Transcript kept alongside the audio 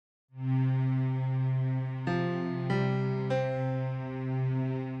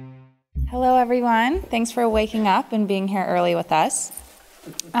Hello, everyone. Thanks for waking up and being here early with us.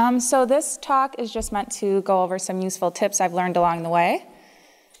 So this talk is just meant to go over some useful tips I've learned along the way.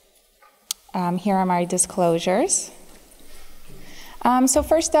 Here are my disclosures. So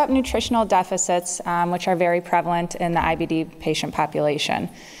first up, nutritional deficits, which are very prevalent in the IBD patient population.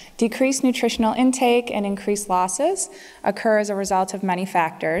 Decreased nutritional intake and increased losses occur as a result of many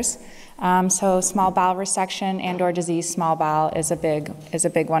factors. So small bowel resection and/or diseased small bowel is a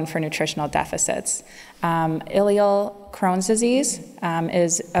big one for nutritional deficits. Ileal Crohn's disease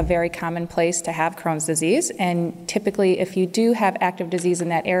is a very common place to have Crohn's disease, and typically if you do have active disease in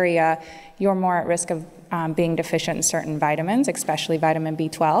that area, you're more at risk of being deficient in certain vitamins, especially vitamin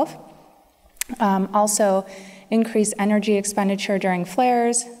B12. Also, increased energy expenditure during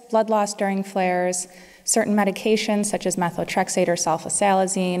flares, blood loss during flares, certain medications such as methotrexate or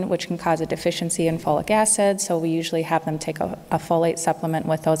sulfasalazine, which can cause a deficiency in folic acid, so we usually have them take a folate supplement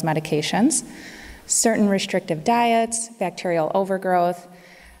with those medications. Certain restrictive diets, bacterial overgrowth,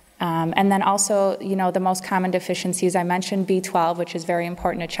 and then also, the most common deficiencies, I mentioned B12, which is very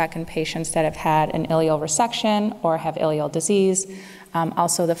important to check in patients that have had an ileal resection or have ileal disease.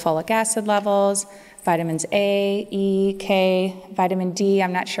 Also the folic acid levels, vitamins A, E, K, vitamin D.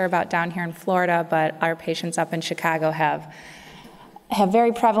 I'm not sure about down here in Florida, but our patients up in Chicago have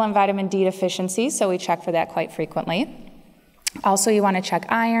very prevalent vitamin D deficiency, so we check for that quite frequently. Also, you want to check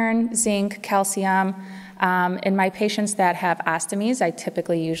iron, zinc, calcium. In my patients that have ostomies, I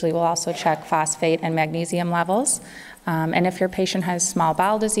typically usually will also check phosphate and magnesium levels. And if your patient has small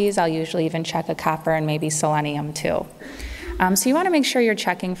bowel disease, I'll usually even check a copper and maybe selenium too. So you want to make sure you're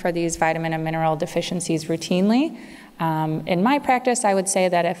checking for these vitamin and mineral deficiencies routinely. In my practice, I would say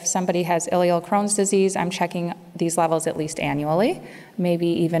that if somebody has ileal Crohn's disease, I'm checking these levels at least annually, maybe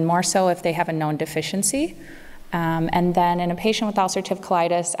even more so if they have a known deficiency. And then in a patient with ulcerative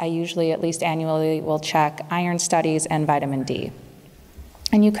colitis, I usually at least annually will check iron studies and vitamin D.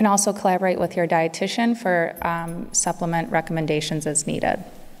 And you can also collaborate with your dietitian for supplement recommendations as needed.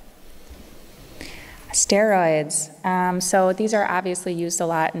 Steroids. So these are obviously used a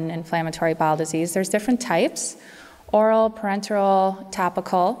lot in inflammatory bowel disease. There's different types: oral, parenteral,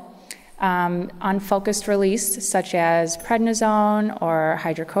 topical, unfocused release, such as prednisone or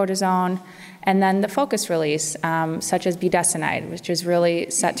hydrocortisone, and then the focused release, such as budesonide, which is really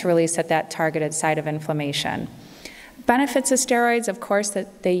set to release at that targeted site of inflammation. Benefits of steroids, of course,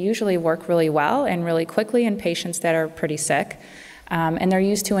 that they usually work really well and really quickly in patients that are pretty sick. And they're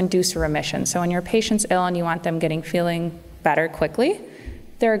used to induce a remission. So when your patient's ill and you want them feeling better quickly,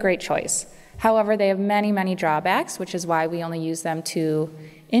 they're a great choice. However, they have many, many drawbacks, which is why we only use them to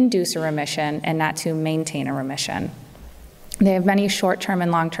induce a remission and not to maintain a remission. They have many short-term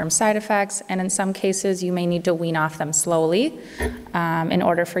and long-term side effects, and in some cases you may need to wean off them slowly in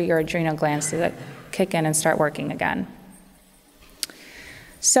order for your adrenal glands to kick in and start working again.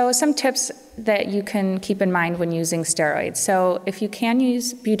 So some tips that you can keep in mind when using steroids. So if you can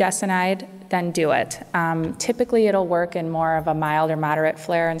use budesonide, then do it. Typically it'll work in more of a mild or moderate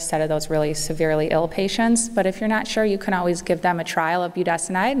flare instead of those really severely ill patients. But if you're not sure, you can always give them a trial of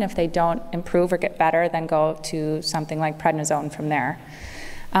budesonide, and if they don't improve or get better, then go to something like prednisone from there.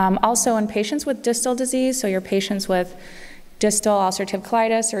 Also in patients with distal disease, so your patients with distal ulcerative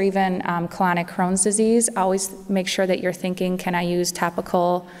colitis or even colonic Crohn's disease, always make sure that you're thinking, can I use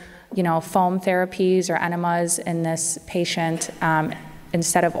topical, foam therapies or enemas in this patient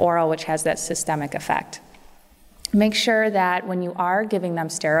instead of oral, which has that systemic effect. Make sure that when you are giving them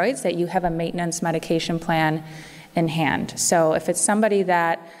steroids that you have a maintenance medication plan in hand. So if it's somebody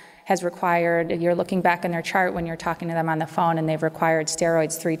that has required, you're looking back in their chart when you're talking to them on the phone and they've required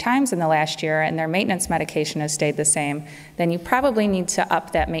steroids 3 times in the last year and their maintenance medication has stayed the same, then you probably need to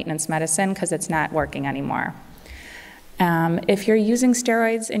up that maintenance medicine because it's not working anymore. If you're using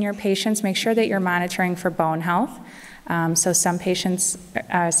steroids in your patients, make sure that you're monitoring for bone health. So some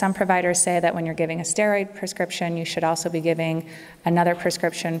providers say that when you're giving a steroid prescription, you should also be giving another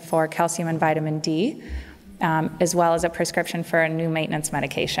prescription for calcium and vitamin D, as well as a prescription for a new maintenance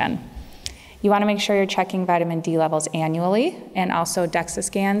medication. You want to make sure you're checking vitamin D levels annually, and also DEXA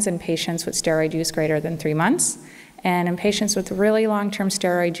scans in patients with steroid use greater than 3 months. And in patients with really long-term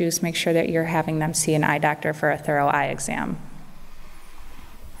steroid use, make sure that you're having them see an eye doctor for a thorough eye exam.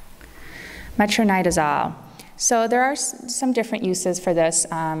 Metronidazole. So there are some different uses for this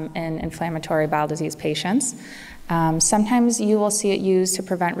in inflammatory bowel disease patients. Sometimes you will see it used to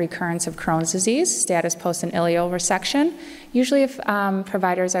prevent recurrence of Crohn's disease, status post an ileal resection. Usually if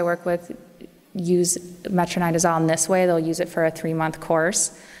providers I work with use metronidazole in this way, they'll use it for a 3-month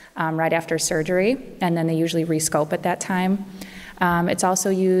course right after surgery, and then they usually rescope at that time. It's also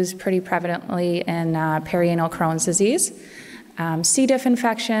used pretty prevalently in perianal Crohn's disease. C. diff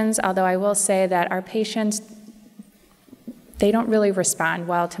infections, although I will say that our patients, they don't really respond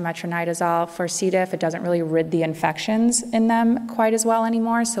well to metronidazole for C. diff. It doesn't really rid the infections in them quite as well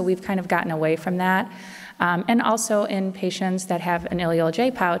anymore, so we've kind of gotten away from that. And also in patients that have an ileal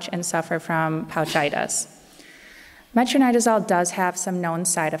J pouch and suffer from pouchitis. Metronidazole does have some known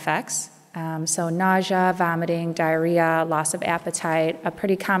side effects. So nausea, vomiting, diarrhea, loss of appetite. A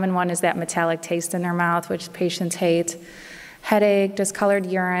pretty common one is that metallic taste in their mouth, which patients hate. Headache, discolored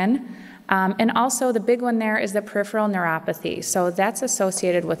urine. And also the big one there is the peripheral neuropathy. So that's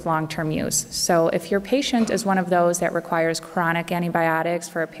associated with long-term use. So if your patient is one of those that requires chronic antibiotics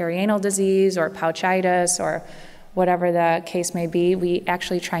for a perianal disease or pouchitis or whatever the case may be, we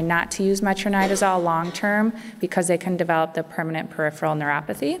actually try not to use metronidazole long-term because they can develop the permanent peripheral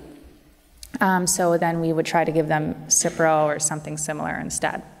neuropathy. So then we would try to give them Cipro or something similar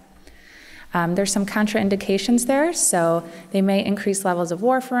instead. There's some contraindications there, so they may increase levels of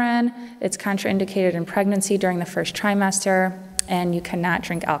warfarin. It's contraindicated in pregnancy during the first trimester, and you cannot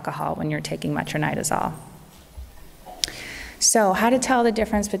drink alcohol when you're taking metronidazole. So how to tell the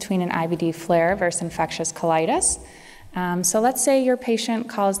difference between an IBD flare versus infectious colitis. So let's say your patient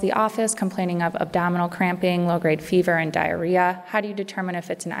calls the office complaining of abdominal cramping, low-grade fever, and diarrhea. How do you determine if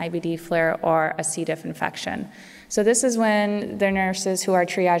it's an IBD flare or a C. diff infection? So this is when the nurses who are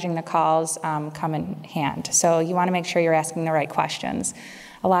triaging the calls come in hand. So you want to make sure you're asking the right questions.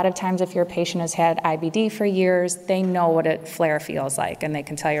 A lot of times if your patient has had IBD for years, they know what a flare feels like, and they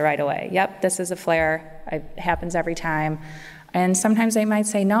can tell you right away, yep, this is a flare, it happens every time. And sometimes they might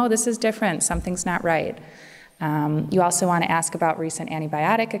say, no, this is different, something's not right. You also want to ask about recent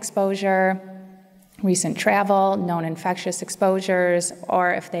antibiotic exposure, recent travel, known infectious exposures,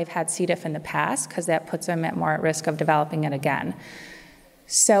 or if they've had C. diff in the past, because that puts them at more at risk of developing it again.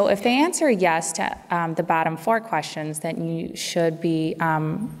 So if they answer yes to the bottom 4 questions, then you should be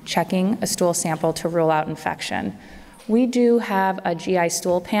checking a stool sample to rule out infection. We do have a GI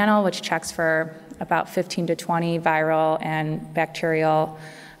stool panel, which checks for about 15 to 20 viral and bacterial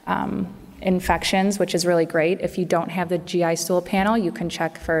infections, which is really great. If you don't have the GI stool panel, you can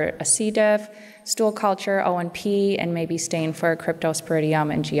check for a C. diff, stool culture, O&P, and maybe stain for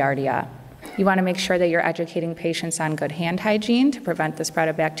Cryptosporidium and Giardia. You want to make sure that you're educating patients on good hand hygiene to prevent the spread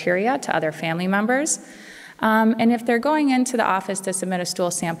of bacteria to other family members. And if they're going into the office to submit a stool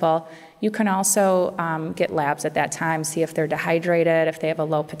sample, you can also get labs at that time, see if they're dehydrated, if they have a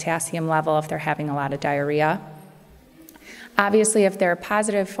low potassium level, if they're having a lot of diarrhea. Obviously, if they're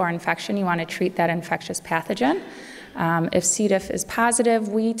positive for infection, you want to treat that infectious pathogen. If C. diff is positive,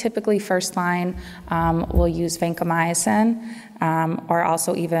 we typically first line will use vancomycin or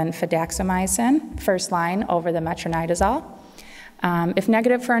also even fidaxomicin first line over the metronidazole. If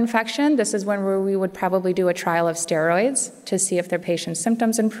negative for infection, this is when we would probably do a trial of steroids to see if their patient's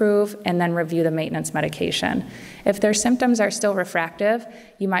symptoms improve and then review the maintenance medication. If their symptoms are still refractive,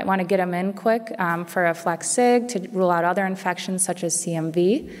 you might want to get them in quick for a flex sig to rule out other infections such as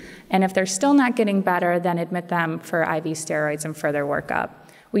CMV. And if they're still not getting better, then admit them for IV steroids and further workup.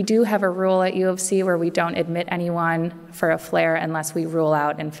 We do have a rule at U of C where we don't admit anyone for a flare unless we rule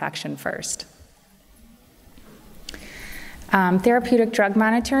out infection first. Therapeutic drug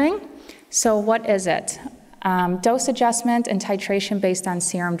monitoring. So what is it? Dose adjustment and titration based on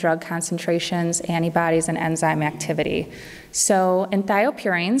serum drug concentrations, antibodies, and enzyme activity. So in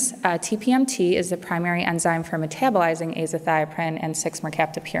thiopurines, TPMT is the primary enzyme for metabolizing azathioprine and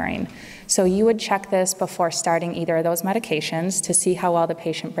 6-mercaptopurine. So you would check this before starting either of those medications to see how well the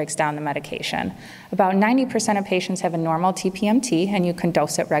patient breaks down the medication. About 90% of patients have a normal TPMT, and you can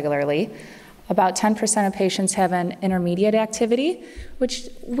dose it regularly. About 10% of patients have an intermediate activity, which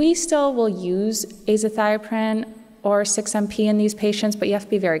we still will use azathioprine or 6-MP in these patients, but you have to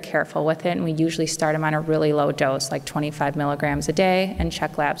be very careful with it, and we usually start them on a really low dose, like 25 milligrams a day, and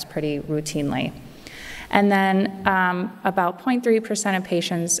check labs pretty routinely. And then about 0.3% of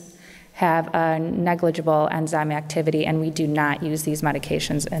patients have a negligible enzyme activity, and we do not use these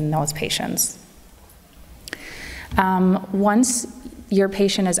medications in those patients. Once your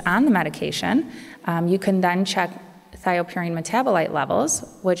patient is on the medication, you can then check thiopurine metabolite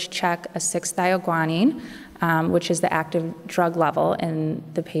levels, which check a 6-thioguanine, which is the active drug level in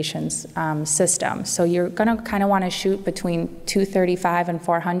the patient's system. So you're going to kind of want to shoot between 235 and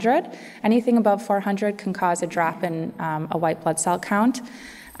 400. Anything above 400 can cause a drop in a white blood cell count.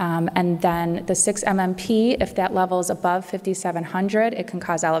 And then the 6-MMP, if that level is above 5,700, it can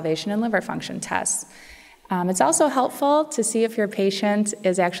cause elevation in liver function tests. It's also helpful to see if your patient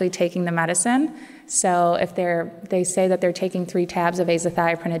is actually taking the medicine. So if they say that they're taking 3 tabs of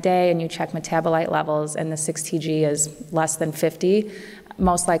azathioprine a day and you check metabolite levels and the 6-TG is less than 50,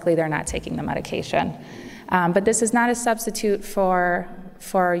 most likely they're not taking the medication. But this is not a substitute for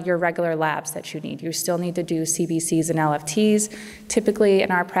your regular labs that you need. You still need to do CBCs and LFTs. Typically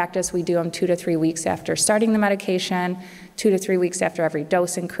in our practice, we do them 2 to 3 weeks after starting the medication, 2 to 3 weeks after every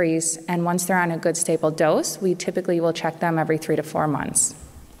dose increase, and once they're on a good stable dose, we typically will check them every 3 to 4 months.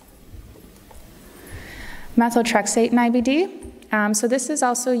 Methotrexate in IBD. So this is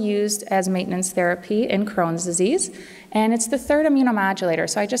also used as maintenance therapy in Crohn's disease, and it's the 3rd immunomodulator.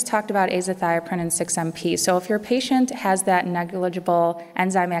 So I just talked about azathioprine and 6-MP. So if your patient has that negligible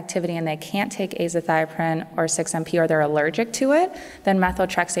enzyme activity and they can't take azathioprine or 6-MP or they're allergic to it, then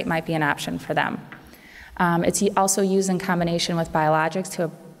methotrexate might be an option for them. It's also used in combination with biologics to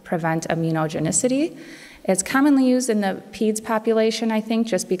prevent immunogenicity. It's commonly used in the PEDS population, I think,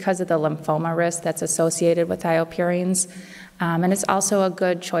 just because of the lymphoma risk that's associated with thiopurines. And it's also a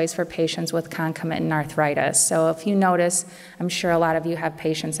good choice for patients with concomitant arthritis. So if you notice, I'm sure a lot of you have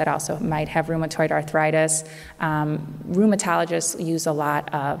patients that also might have rheumatoid arthritis. Rheumatologists use a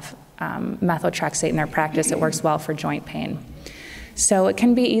lot of methotrexate in their practice. It works well for joint pain. So it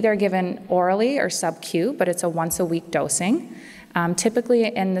can be either given orally or sub-Q, but it's a once-a-week dosing.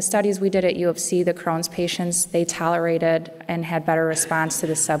 Typically, in the studies we did at U of C, the Crohn's patients, they tolerated and had better response to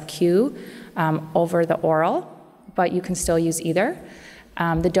the sub-Q over the oral, but you can still use either.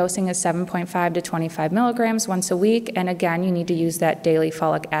 The dosing is 7.5 to 25 milligrams once a week, and again, you need to use that daily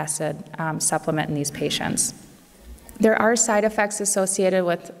folic acid supplement in these patients. There are side effects associated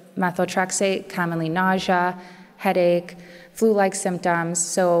with methotrexate, commonly nausea, headache, flu-like symptoms.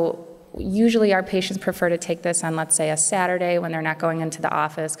 So usually our patients prefer to take this on, let's say, a Saturday when they're not going into the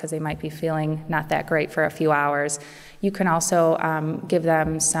office because they might be feeling not that great for a few hours. You can also give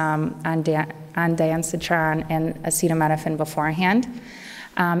them some ondansetron and acetaminophen beforehand.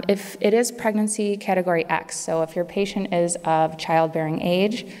 If it is pregnancy category X, so if your patient is of childbearing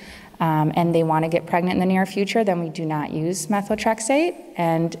age and they want to get pregnant in the near future, then we do not use methotrexate.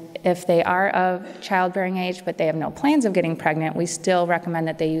 And if they are of childbearing age but they have no plans of getting pregnant, we still recommend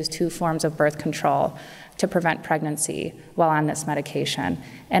that they use 2 forms of birth control to prevent pregnancy while on this medication.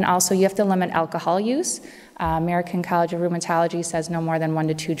 And also you have to limit alcohol use. American College of Rheumatology says no more than 1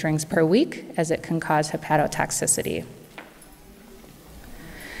 to 2 drinks per week, as it can cause hepatotoxicity.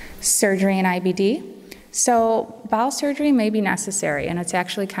 Surgery in IBD. So bowel surgery may be necessary, and it's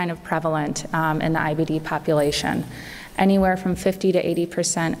actually kind of prevalent in the IBD population. Anywhere from 50 to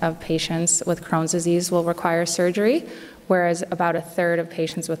 80% of patients with Crohn's disease will require surgery, whereas about 1/3 of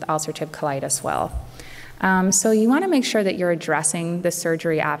patients with ulcerative colitis will. So you want to make sure that you're addressing the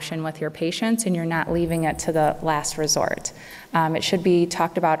surgery option with your patients and you're not leaving it to the last resort. It should be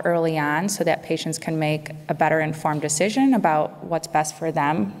talked about early on so that patients can make a better informed decision about what's best for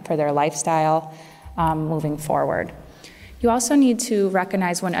them, for their lifestyle, moving forward. You also need to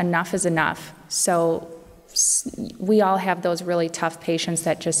recognize when enough is enough. So we all have those really tough patients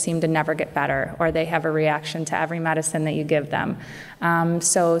that just seem to never get better, or they have a reaction to every medicine that you give them.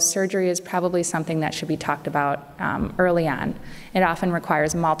 So surgery is probably something that should be talked about early on. It often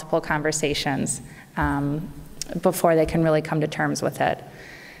requires multiple conversations before they can really come to terms with it.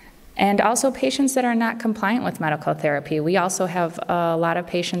 And also patients that are not compliant with medical therapy. We also have a lot of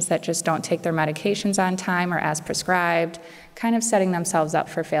patients that just don't take their medications on time or as prescribed, kind of setting themselves up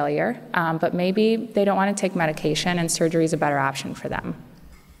for failure. But maybe they don't want to take medication and surgery is a better option for them.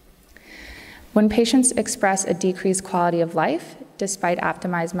 When patients express a decreased quality of life, despite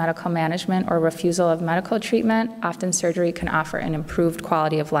optimized medical management or refusal of medical treatment, often surgery can offer an improved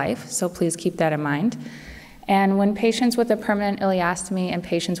quality of life, so please keep that in mind. And when patients with a permanent ileostomy and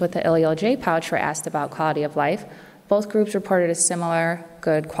patients with the ileal J pouch were asked about quality of life, both groups reported a similar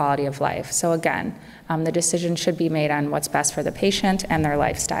good quality of life. So again, the decision should be made on what's best for the patient and their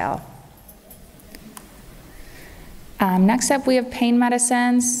lifestyle. Next up, we have pain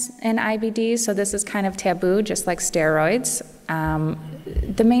medicines in IBD. So this is kind of taboo, just like steroids.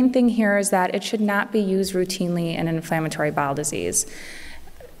 The main thing here is that it should not be used routinely in inflammatory bowel disease.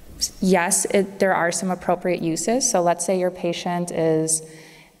 Yes, there are some appropriate uses. So let's say your patient is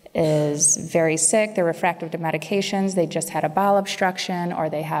very sick, they're refractory to medications, they just had a bowel obstruction, or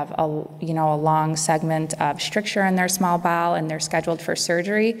they have a long segment of stricture in their small bowel and they're scheduled for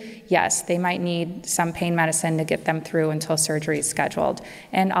surgery. Yes, they might need some pain medicine to get them through until surgery is scheduled.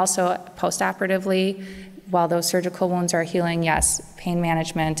 And also postoperatively, while those surgical wounds are healing, yes, pain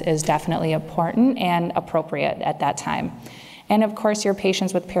management is definitely important and appropriate at that time. And of course, your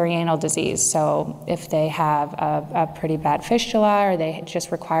patients with perianal disease. So if they have a pretty bad fistula, or they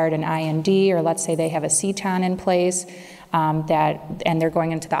just required an IND, or let's say they have a ceton in place, and they're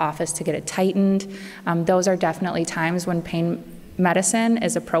going into the office to get it tightened, those are definitely times when pain medicine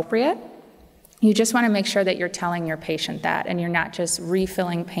is appropriate. You just want to make sure that you're telling your patient that, and you're not just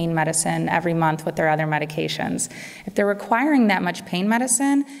refilling pain medicine every month with their other medications. If they're requiring that much pain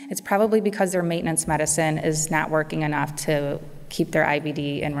medicine, it's probably because their maintenance medicine is not working enough to keep their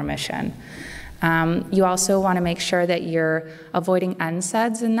IBD in remission. You also want to make sure that you're avoiding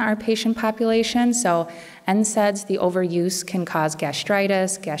NSAIDs in our patient population. So NSAIDs, the overuse can cause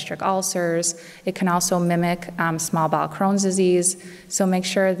gastritis, gastric ulcers. It can also mimic small bowel Crohn's disease. So make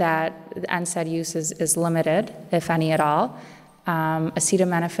sure that the NSAID use is limited, if any at all.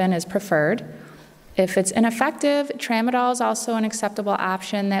 Acetaminophen is preferred. If it's ineffective, tramadol is also an acceptable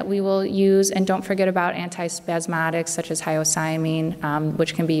option that we will use. And don't forget about antispasmodics such as hyoscyamine,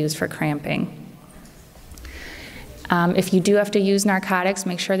 which can be used for cramping. If you do have to use narcotics,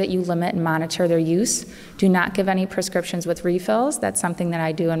 make sure that you limit and monitor their use. Do not give any prescriptions with refills. That's something that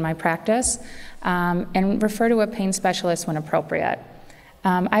I do in my practice. And refer to a pain specialist when appropriate.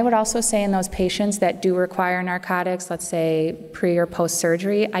 I would also say in those patients that do require narcotics, let's say pre or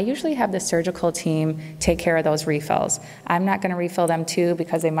post-surgery, I usually have the surgical team take care of those refills. I'm not going to refill them too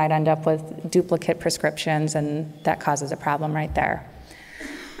because they might end up with duplicate prescriptions, and that causes a problem right there.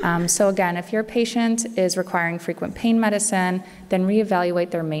 So again, if your patient is requiring frequent pain medicine, then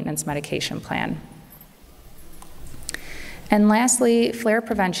reevaluate their maintenance medication plan. And lastly, flare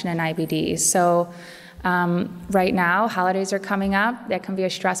prevention in IBD. So right now, holidays are coming up. That can be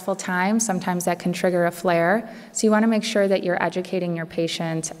a stressful time. Sometimes that can trigger a flare. So you want to make sure that you're educating your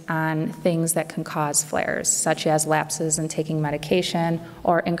patient on things that can cause flares, such as lapses in taking medication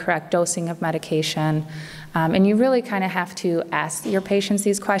or incorrect dosing of medication. And you really kind of have to ask your patients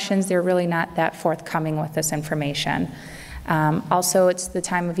these questions. They're really not that forthcoming with this information. Also, it's the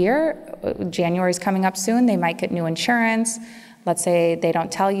time of year. January's coming up soon. They might get new insurance. Let's say they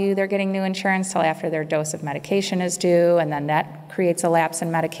don't tell you they're getting new insurance till after their dose of medication is due, and then that creates a lapse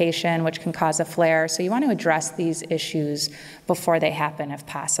in medication, which can cause a flare. So you want to address these issues before they happen if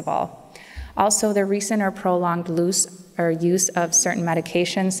possible. Also, the recent or prolonged use of certain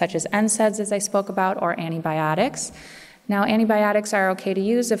medications, such as NSAIDs, as I spoke about, or antibiotics. Now, antibiotics are okay to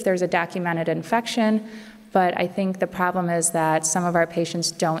use if there's a documented infection, but I think the problem is that some of our patients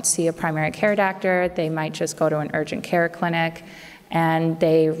don't see a primary care doctor. They might just go to an urgent care clinic, and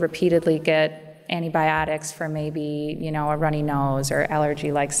they repeatedly get antibiotics for maybe, a runny nose or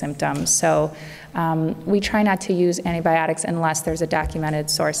allergy-like symptoms. So we try not to use antibiotics unless there's a documented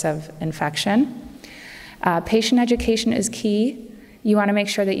source of infection. Patient education is key. You want to make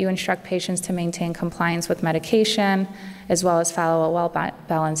sure that you instruct patients to maintain compliance with medication, as well as follow a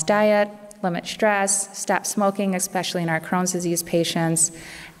well-balanced diet, limit stress, stop smoking, especially in our Crohn's disease patients.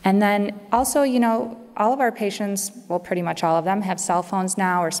 And then also, all of our patients, well, pretty much all of them, have cell phones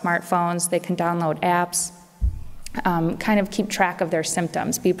now or smartphones. They can download apps, kind of keep track of their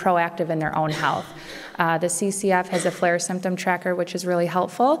symptoms, be proactive in their own health. The CCF has a flare symptom tracker, which is really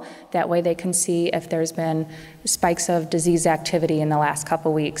helpful. That way they can see if there's been spikes of disease activity in the last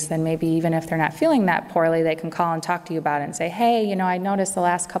couple weeks. Then maybe even if they're not feeling that poorly, they can call and talk to you about it and say, hey, I noticed the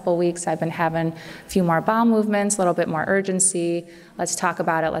last couple weeks I've been having a few more bowel movements, a little bit more urgency. Let's talk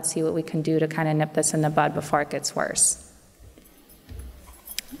about it. Let's see what we can do to kind of nip this in the bud before it gets worse.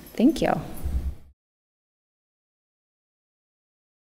 Thank you.